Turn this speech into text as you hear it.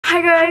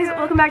Hi guys,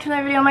 welcome back to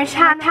another video on my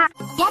channel.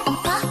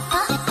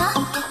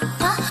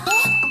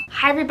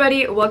 Hi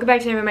everybody, welcome back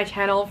to another on my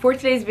channel. For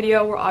today's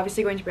video, we're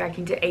obviously going to be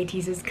reacting to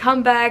ATEEZ's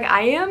comeback.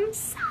 I am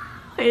so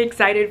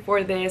excited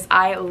for this.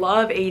 I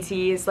love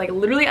ATEEZ. Like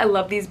literally, I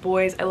love these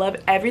boys. I love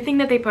everything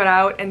that they put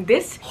out, and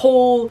this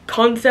whole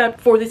concept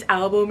for this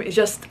album is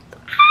just.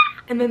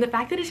 And then the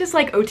fact that it's just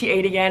like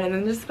OT8 again, and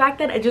then just the fact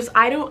that I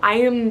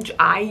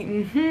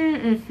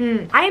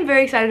am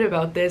very excited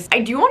about this. I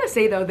do want to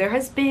say though, there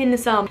has been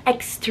some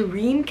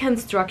extreme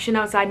construction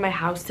outside my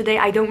house today.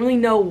 I don't really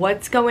know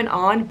what's going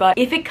on, but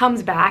if it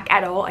comes back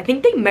at all, I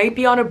think they might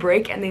be on a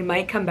break and they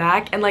might come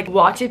back and like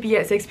watch it be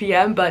at 6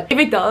 p.m. But if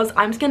it does,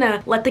 I'm just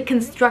gonna let the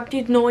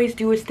constructed noise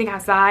do its thing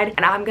outside,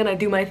 and I'm gonna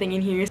do my thing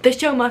in here. The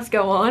show must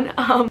go on.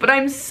 But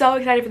I'm so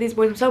excited for these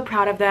boys. I'm so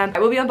proud of them. I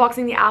will be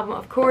unboxing the album,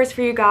 of course,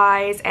 for you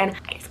guys, and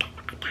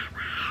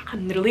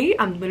I'm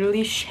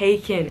literally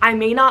shaken. I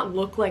may not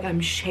look like I'm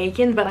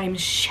shaken, but I'm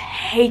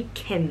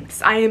shaken.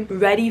 I am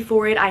ready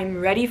for it. I'm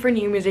ready for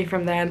new music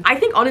from them. I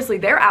think honestly,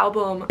 their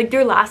album, like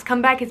their last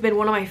comeback, has been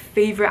one of my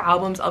favorite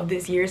albums of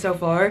this year so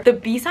far. The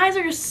B-sides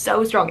are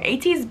so strong.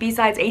 ATEEZ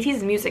B-sides,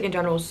 ATEEZ music in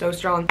general is so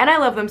strong, and I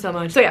love them so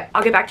much. So yeah,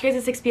 I'll get back to you guys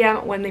at 6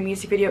 p.m. when the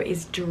music video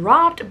is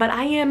dropped, but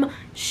I am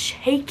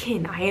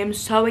shaken. I am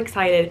so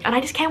excited, and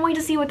I just can't wait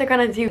to see what they're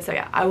gonna do. So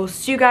yeah, I will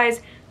see you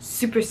guys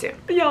super soon.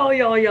 Y'all,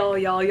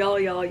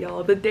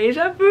 the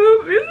Deja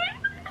Vu music.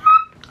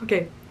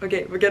 Okay,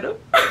 we're gonna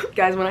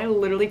guys, when I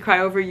literally cry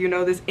over you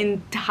know this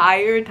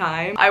entire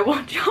time, I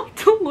want y'all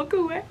to look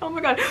away. Oh my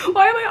god,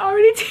 why am I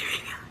already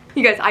tearing up?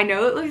 You guys, I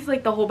know it looks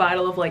like the whole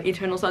battle of like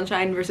Eternal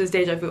Sunshine versus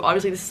Deja Vu.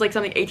 Obviously this is like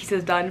something ATEEZ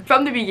has done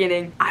from the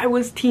beginning. I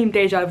was team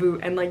Deja Vu,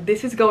 and like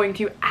this is going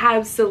to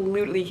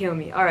absolutely kill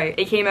me. All right,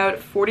 it came out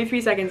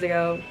 43 seconds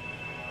ago.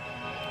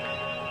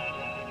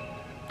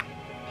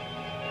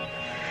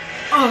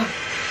 Oh.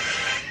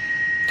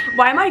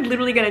 Why am I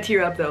literally gonna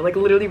tear up though? Like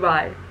literally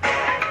why?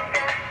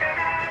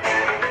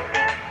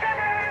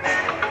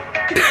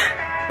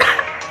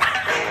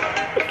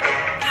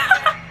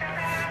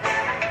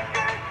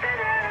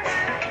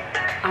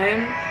 I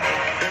am.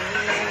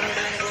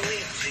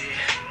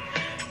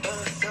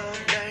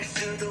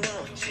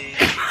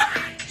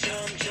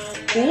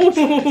 Ooh.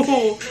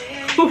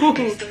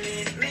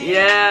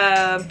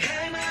 Yeah.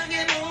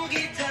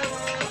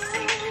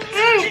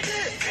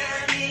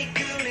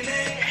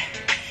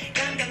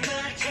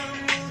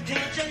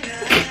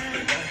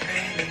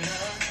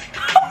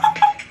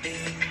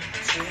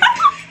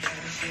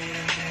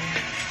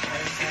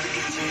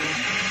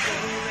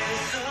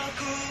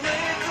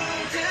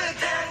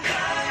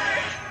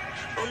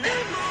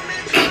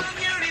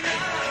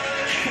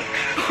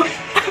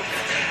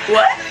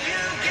 What?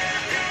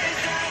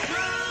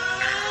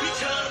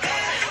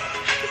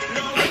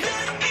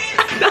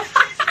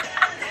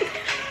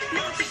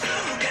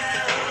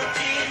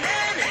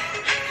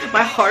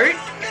 My heart?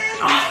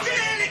 Oh.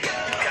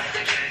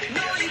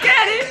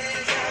 Get it?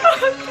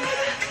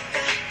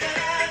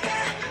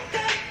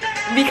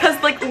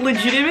 Because like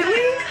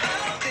legitimately?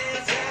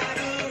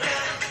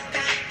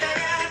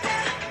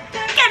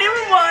 Get it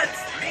what?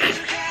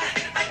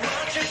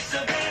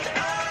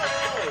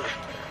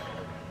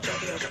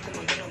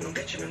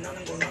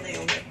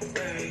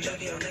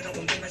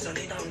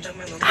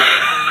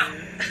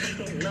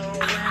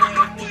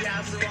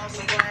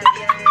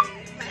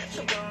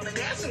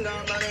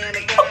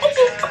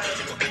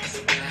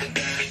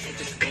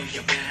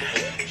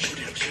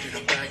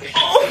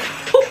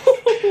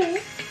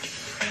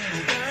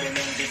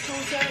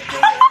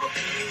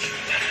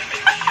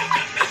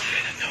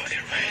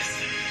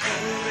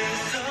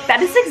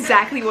 That is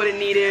exactly what it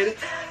needed.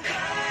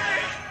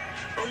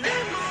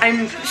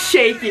 I'm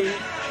shaking.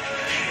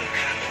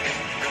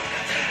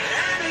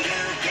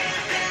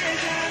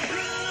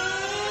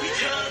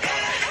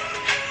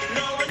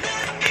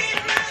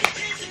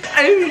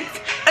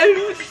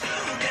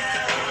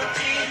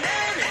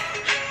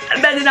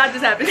 That did not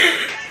just happen.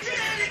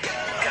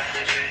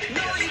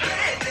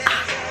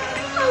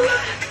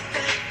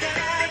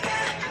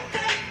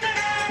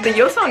 The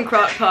Yosong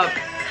crop top.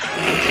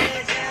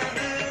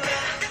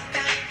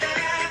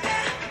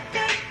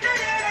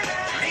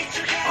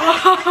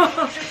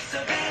 Oh.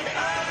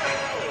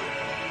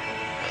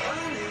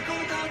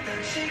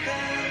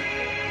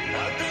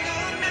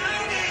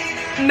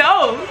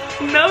 No.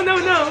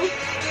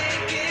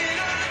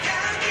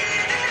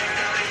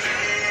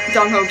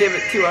 Jongho, give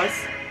it to us.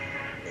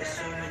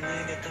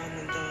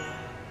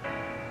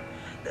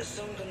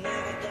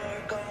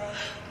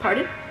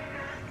 Pardon?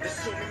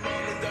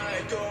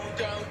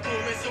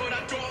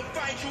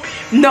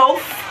 No.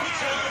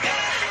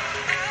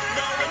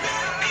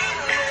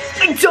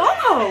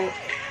 Jongho.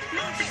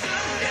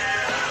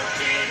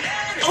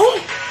 Oh.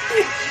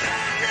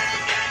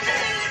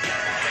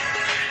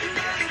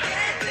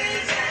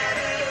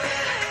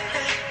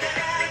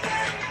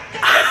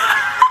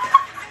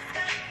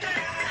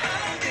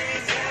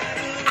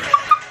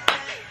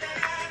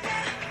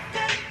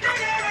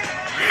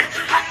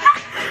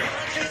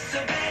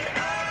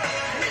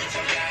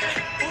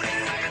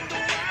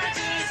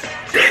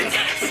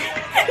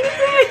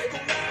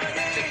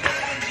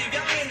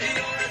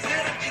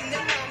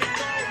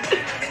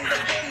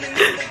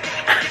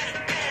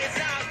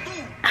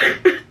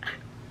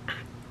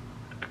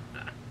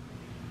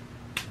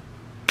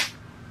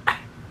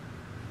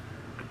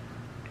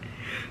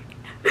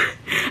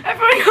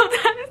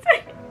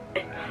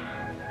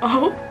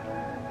 Oh.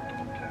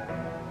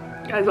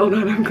 Guys, hold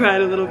on, I'm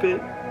crying a little bit.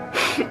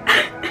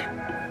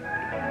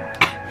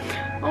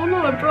 Oh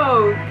no, it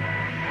broke.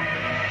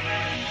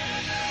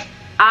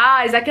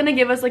 Ah, is that gonna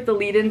give us like the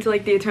lead into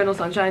like the Eternal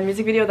Sunshine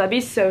music video? That'd be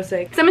so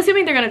sick. Because I'm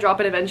assuming they're gonna drop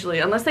it eventually,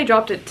 unless they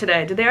dropped it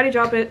today. Did they already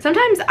drop it?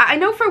 Sometimes, I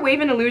know for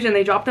Wave and Illusion,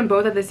 they dropped them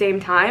both at the same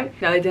time.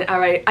 No, they didn't.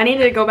 Alright, I need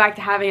to go back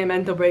to having a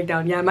mental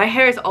breakdown. Yeah, my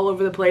hair is all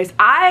over the place.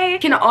 I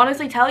can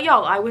honestly tell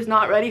y'all, I was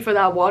not ready for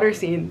that water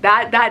scene.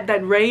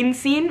 That rain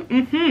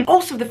scene.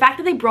 Also, the fact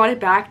that they brought it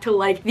back to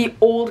like the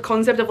old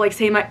concept of like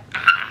saying my...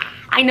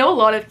 I know a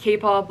lot of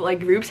K-pop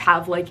like groups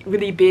have like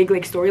really big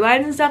like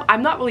storylines and stuff.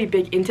 I'm not really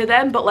big into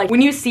them, but like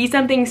when you see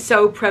something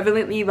so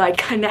prevalently like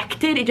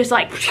connected, it just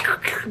like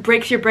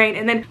breaks your brain.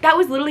 And then that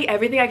was literally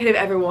everything I could have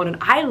ever wanted.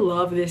 I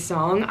love this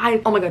song.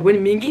 Oh my god,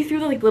 when Mingi threw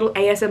the like little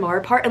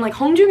ASMR part and like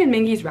Hongjoong and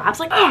Mingi's raps,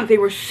 like oh, they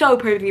were so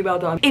perfectly well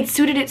done. It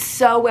suited it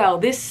so well.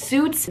 This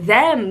suits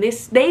them.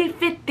 They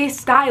fit this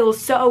style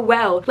so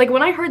well. Like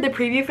when I heard the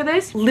preview for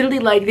this, literally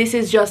like this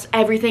is just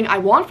everything I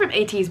want from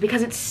ATEEZ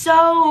because it's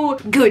so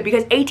good,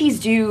 because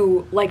ATEEZ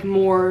do like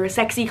more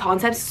sexy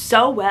concepts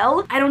so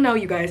well. I don't know,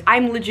 you guys,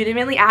 I'm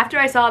legitimately, after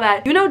I saw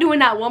that, you know, doing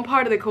that one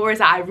part of the chorus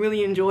that I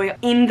really enjoy,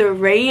 In the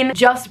Rain,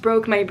 just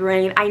broke my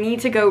brain. I need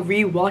to go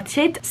re-watch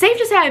it. Safe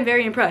to say I'm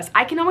very impressed.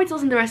 I cannot wait to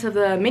listen to the rest of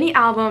the mini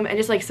album and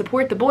just like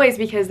support the boys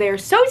because they are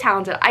so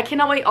talented. I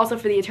cannot wait also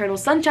for the Eternal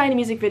Sunshine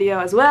music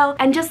video as well,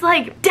 and just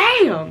like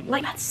damn,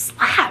 like that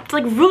slapped,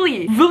 like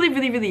really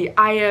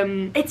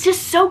it's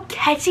just so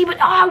catchy. But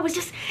oh,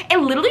 it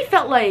literally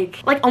felt like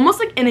almost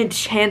like an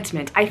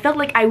enchantment. I felt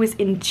like I was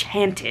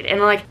enchanted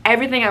and like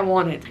everything I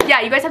wanted.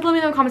 Yeah, you guys have to let me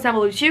know in the comments down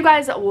below what you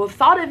guys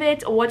thought of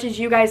it. What did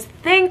you guys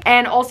think?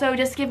 And also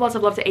just give lots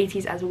of love to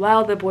ATEEZ as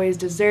well. The boys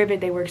deserve it.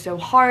 They work so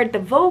hard. The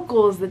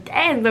vocals, the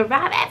dance, the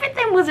rap,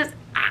 everything was just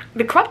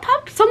the crop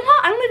top somehow.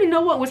 I don't even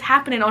know what was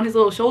happening on his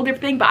little shoulder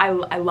thing, but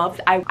I loved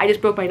it. I just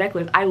broke my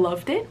necklace. I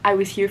loved it. I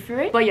was here for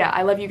it. But yeah,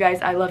 I love you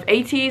guys. I love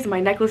ATEEZ. My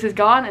necklace is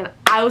gone, and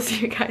I will see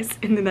you guys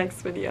in the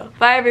next video.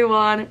 Bye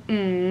everyone.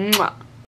 Mwah.